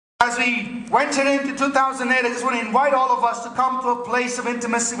as we venture into 2008, I just want to invite all of us to come to a place of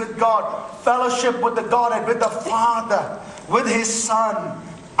intimacy with God, fellowship with the Godhead, with the Father, with His Son,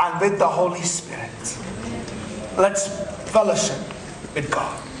 and with the Holy Spirit. Let's fellowship with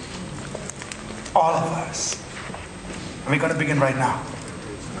God. All of us. And we're going to begin right now.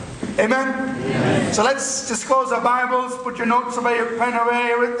 Amen? Amen? So let's just close our Bibles, put your notes away, your pen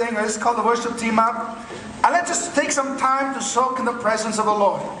away, everything. Let's call the worship team up. And let's just take some time to soak in the presence of the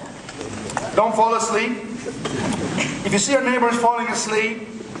Lord. Don't fall asleep. If you see your neighbors falling asleep,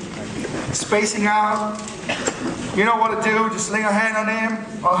 spacing out, you know what to do. Just lay your hand on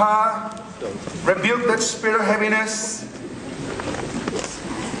him or her. Rebuke that spirit of heaviness.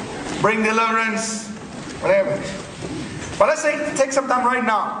 Bring deliverance. Whatever. But let's take some time right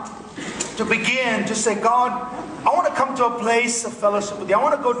now to begin. Just say, God, I want to come to a place of fellowship with you. I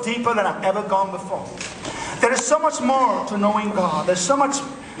want to go deeper than I've ever gone before. There is so much more to knowing God. There's so much,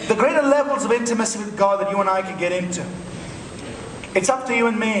 the greater levels of intimacy with God that you and I can get into. It's up to you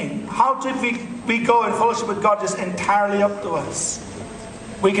and me. How did we go in fellowship with God? Just entirely up to us.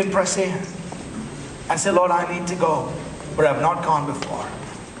 We can press in and say, Lord, I need to go where I've not gone before.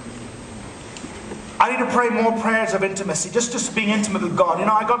 I need to pray more prayers of intimacy, just being intimate with God. You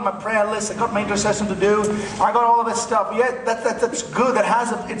know, I got my prayer list, I got my intercession to do, I got all of this stuff. Yeah, that's good, that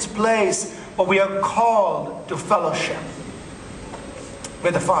has its place, but we are called to fellowship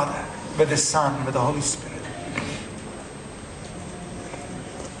with the Father, with the Son, with the Holy Spirit.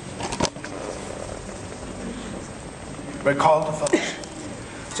 We're called to fellowship.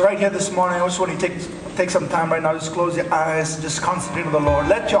 So right here this morning, I just want you to take some time right now, just close your eyes, just concentrate on the Lord.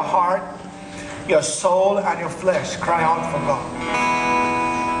 Let your heart, your soul, and your flesh cry out for God.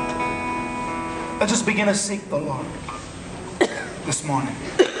 Let's just begin to seek the Lord this morning.